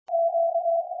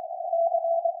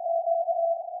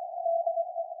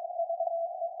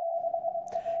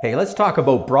Hey, let's talk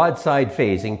about broadside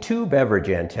phasing two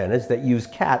beverage antennas that use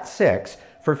CAT6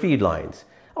 for feed lines.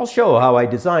 I'll show how I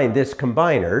designed this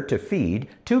combiner to feed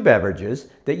two beverages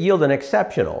that yield an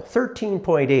exceptional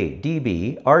 13.8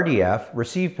 dB RDF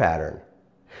receive pattern.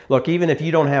 Look, even if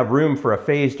you don't have room for a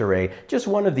phased array, just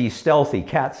one of these stealthy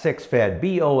CAT6 fed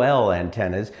BOL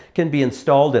antennas can be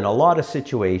installed in a lot of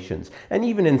situations, and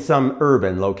even in some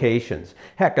urban locations.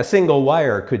 Heck, a single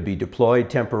wire could be deployed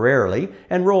temporarily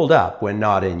and rolled up when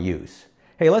not in use.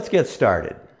 Hey, let's get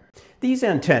started. These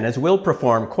antennas will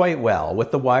perform quite well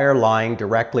with the wire lying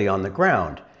directly on the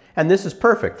ground, and this is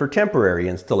perfect for temporary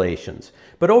installations.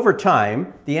 But over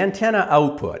time, the antenna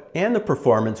output and the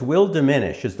performance will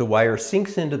diminish as the wire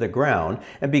sinks into the ground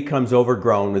and becomes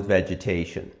overgrown with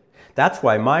vegetation. That's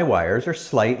why my wires are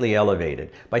slightly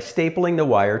elevated by stapling the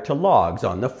wire to logs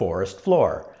on the forest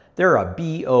floor. They're a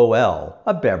BOL,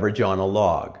 a beverage on a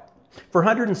log. For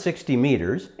 160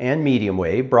 meters and medium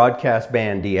wave broadcast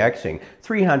band DXing,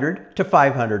 300 to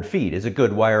 500 feet is a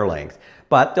good wire length,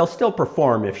 but they'll still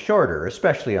perform if shorter,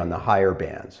 especially on the higher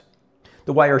bands.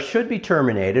 The wire should be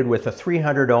terminated with a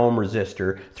 300 ohm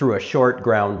resistor through a short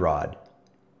ground rod.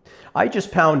 I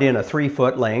just pound in a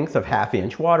 3-foot length of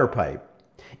 1/2-inch water pipe.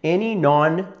 Any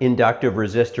non-inductive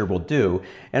resistor will do,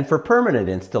 and for permanent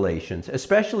installations,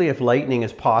 especially if lightning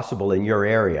is possible in your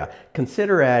area,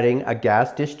 consider adding a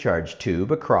gas discharge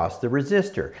tube across the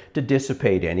resistor to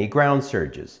dissipate any ground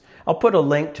surges. I'll put a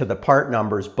link to the part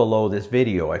numbers below this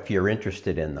video if you're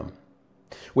interested in them.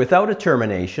 Without a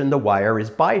termination, the wire is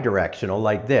bidirectional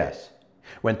like this.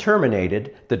 When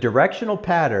terminated, the directional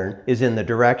pattern is in the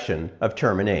direction of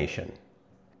termination.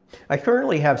 I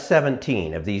currently have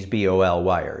 17 of these BOL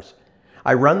wires.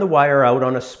 I run the wire out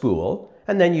on a spool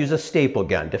and then use a staple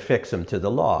gun to fix them to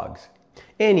the logs.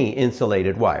 Any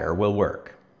insulated wire will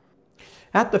work.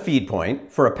 At the feed point,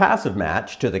 for a passive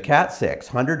match to the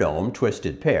CAT6 100 ohm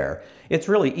twisted pair, it's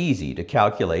really easy to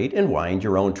calculate and wind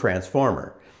your own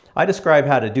transformer. I describe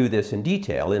how to do this in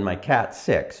detail in my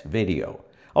CAT6 video.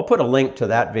 I'll put a link to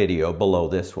that video below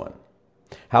this one.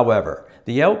 However,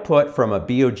 the output from a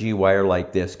BOG wire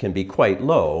like this can be quite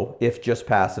low if just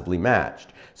passively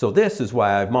matched. So this is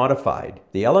why I've modified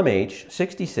the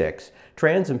LMH66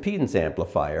 transimpedance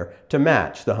amplifier to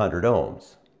match the 100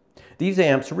 ohms. These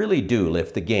amps really do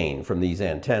lift the gain from these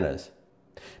antennas.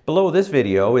 Below this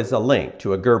video is a link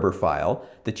to a Gerber file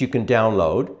that you can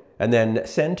download and then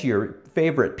send to your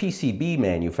favorite PCB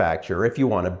manufacturer if you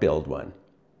want to build one.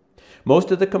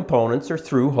 Most of the components are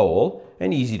through-hole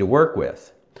and easy to work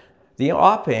with. The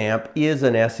op-amp is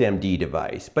an SMD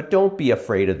device, but don't be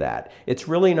afraid of that. It's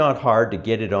really not hard to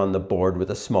get it on the board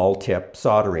with a small tip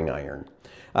soldering iron.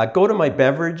 Go to my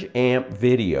beverage amp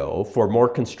video for more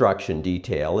construction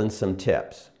detail and some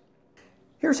tips.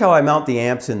 Here's how I mount the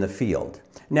amps in the field.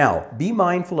 Now, be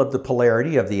mindful of the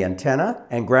polarity of the antenna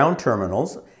and ground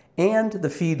terminals and the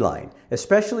feed line,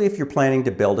 especially if you're planning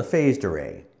to build a phased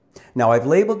array. Now, I've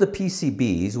labeled the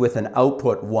PCBs with an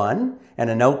output 1 and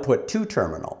an output 2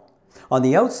 terminal. On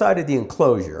the outside of the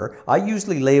enclosure, I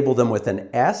usually label them with an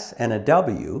S and a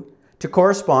W to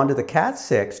correspond to the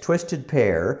CAT6 twisted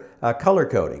pair color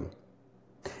coding.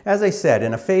 As I said,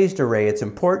 in a phased array, it's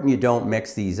important you don't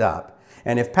mix these up.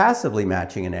 And if passively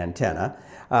matching an antenna,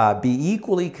 be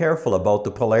equally careful about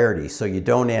the polarity so you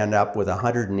don't end up with a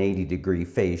 180-degree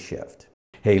phase shift.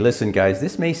 Hey, listen guys,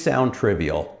 this may sound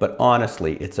trivial, but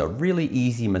honestly, it's a really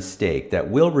easy mistake that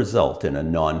will result in a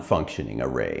non-functioning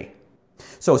array.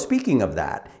 So speaking of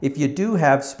that, if you do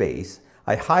have space,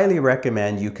 I highly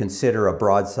recommend you consider a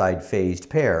broadside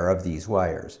phased pair of these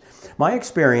wires. My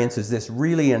experience is this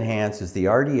really enhances the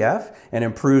RDF and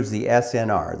improves the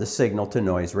SNR, the signal to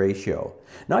noise ratio.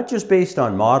 Not just based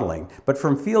on modeling, but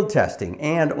from field testing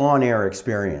and on-air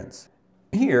experience.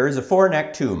 Here is a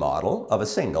 4-neck 2 model of a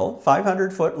single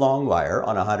 500-foot long wire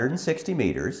on 160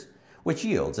 meters, which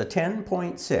yields a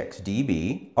 10.6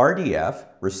 dB RDF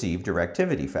received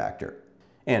directivity factor.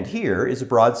 And here is a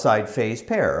broadside phase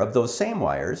pair of those same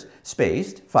wires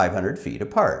spaced 500 feet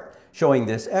apart, showing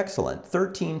this excellent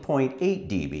 13.8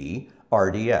 dB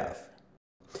RDF.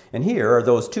 And here are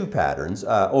those two patterns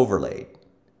overlaid.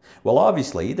 Well,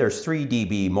 obviously there's 3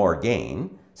 dB more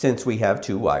gain since we have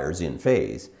two wires in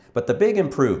phase, but the big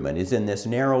improvement is in this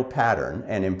narrow pattern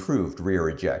and improved rear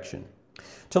ejection.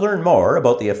 To learn more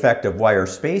about the effect of wire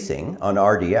spacing on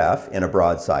RDF in a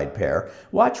broadside pair,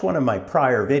 watch one of my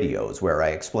prior videos where I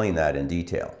explain that in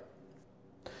detail.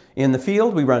 In the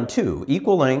field, we run two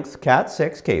equal-length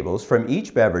CAT6 cables from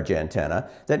each beverage antenna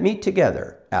that meet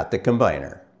together at the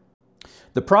combiner.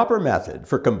 The proper method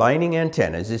for combining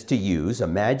antennas is to use a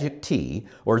Magic T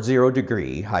or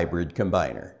 0-degree hybrid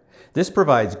combiner. This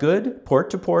provides good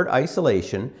port-to-port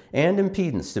isolation and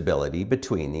impedance stability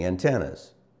between the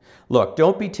antennas. Look,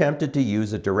 don't be tempted to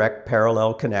use a direct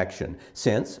parallel connection,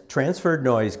 since transferred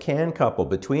noise can couple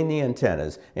between the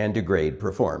antennas and degrade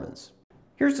performance.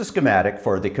 Here's the schematic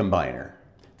for the combiner.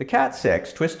 The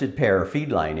CAT6 twisted pair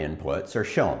feedline inputs are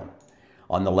shown.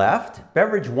 On the left,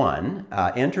 Beverage 1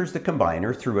 enters the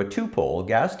combiner through a 2-pole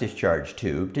gas discharge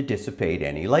tube to dissipate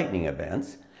any lightning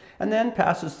events, and then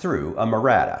passes through a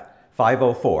Murata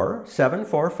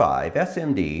 504-745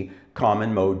 SMD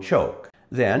common mode choke,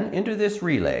 then into this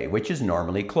relay, which is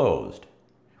normally closed.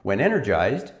 When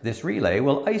energized, this relay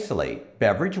will isolate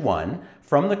Beverage 1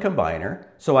 from the combiner,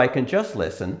 so I can just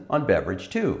listen on Beverage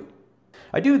 2.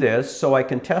 I do this so I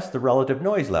can test the relative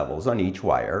noise levels on each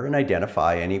wire and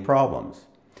identify any problems.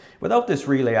 Without this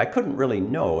relay, I couldn't really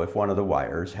know if one of the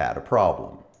wires had a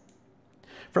problem.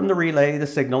 From the relay, the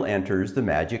signal enters the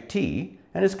magic T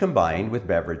and is combined with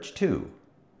Beverage 2.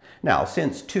 Now,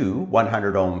 since two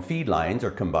 100 ohm feed lines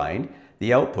are combined,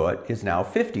 the output is now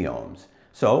 50 ohms.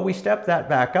 So we step that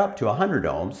back up to 100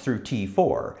 ohms through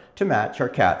T4 to match our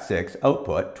CAT6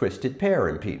 output twisted pair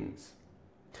impedance.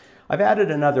 I've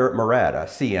added another Murata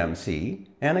CMC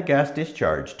and a gas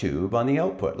discharge tube on the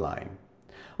output line.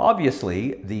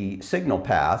 Obviously, the signal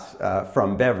path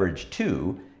from Beverage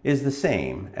 2 is the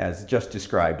same as just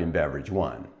described in Beverage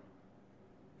 1.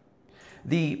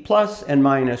 The plus and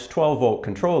minus 12 volt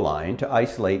control line to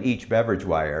isolate each beverage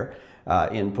wire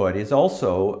input is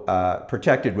also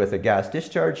protected with a gas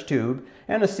discharge tube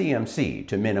and a CMC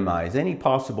to minimize any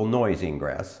possible noise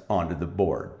ingress onto the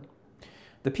board.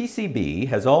 The PCB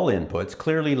has all inputs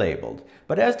clearly labeled,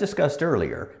 but as discussed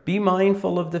earlier, be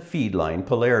mindful of the feed line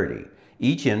polarity.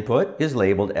 Each input is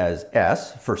labeled as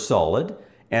S for solid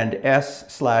and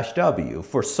S/W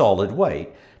for solid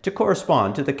white to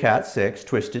correspond to the CAT6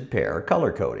 twisted pair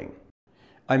color coding.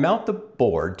 I mount the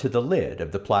board to the lid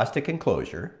of the plastic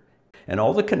enclosure, and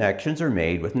all the connections are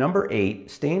made with number 8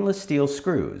 stainless steel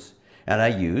screws, and I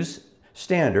use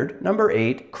standard number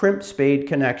 8 crimp spade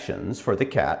connections for the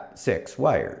CAT6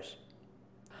 wires.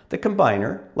 The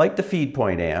combiner, like the feed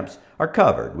point amps, are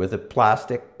covered with a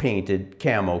plastic painted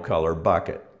camo color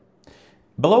bucket.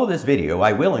 Below this video,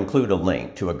 I will include a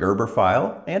link to a Gerber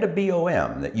file and a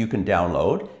BOM that you can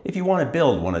download if you want to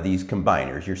build one of these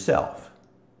combiners yourself.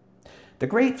 The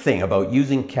great thing about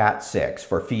using CAT6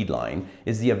 for feedline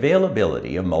is the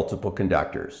availability of multiple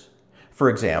conductors. For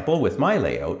example, with my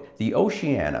layout, the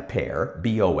Oceana pair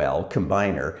BOL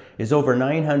combiner is over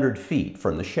 900 feet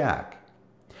from the shack.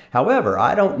 However,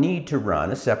 I don't need to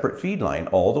run a separate feed line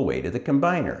all the way to the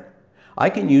combiner. I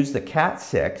can use the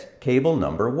CAT6 cable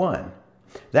number 1.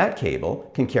 That cable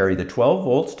can carry the 12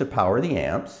 volts to power the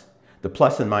amps, the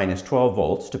plus and minus 12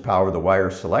 volts to power the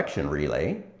wire selection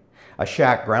relay, a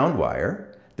shack ground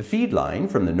wire, the feed line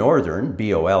from the northern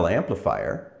BOL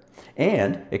amplifier,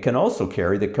 and it can also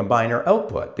carry the combiner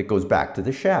output that goes back to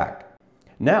the shack.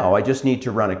 Now I just need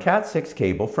to run a CAT6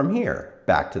 cable from here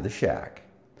back to the shack.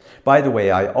 By the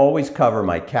way, I always cover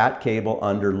my CAT cable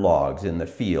under logs in the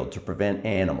field to prevent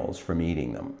animals from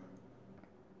eating them.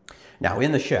 Now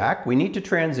in the shack, we need to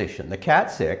transition the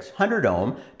CAT6 100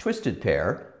 ohm twisted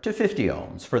pair to 50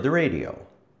 ohms for the radio.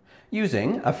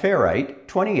 Using a ferrite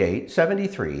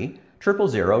 2873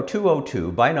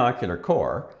 000202 binocular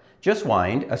core, just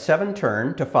wind a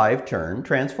 7-turn to 5-turn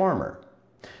transformer.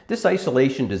 This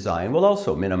isolation design will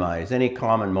also minimize any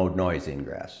common mode noise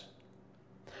ingress.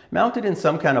 Mount it in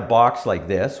some kind of box like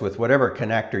this with whatever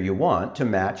connector you want to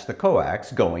match the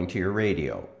coax going to your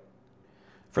radio.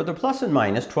 For the plus and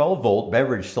minus 12 volt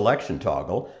beverage selection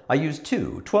toggle, I use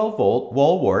two 12 volt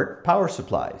wall wart power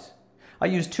supplies. I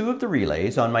use two of the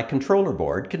relays on my controller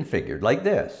board configured like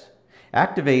this.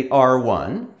 Activate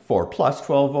R1 for plus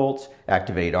 12 volts,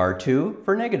 activate R2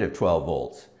 for negative 12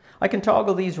 volts. I can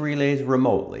toggle these relays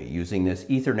remotely using this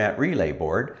Ethernet relay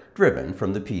board driven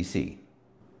from the PC.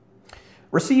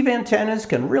 Receive antennas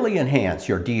can really enhance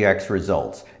your DX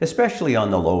results, especially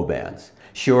on the low bands.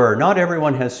 Sure, not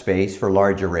everyone has space for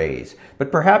large arrays,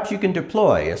 but perhaps you can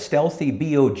deploy a stealthy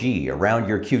BOG around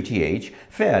your QTH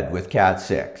fed with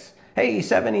CAT6. Hey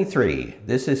 73,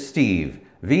 this is Steve,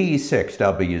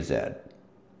 V6WZ.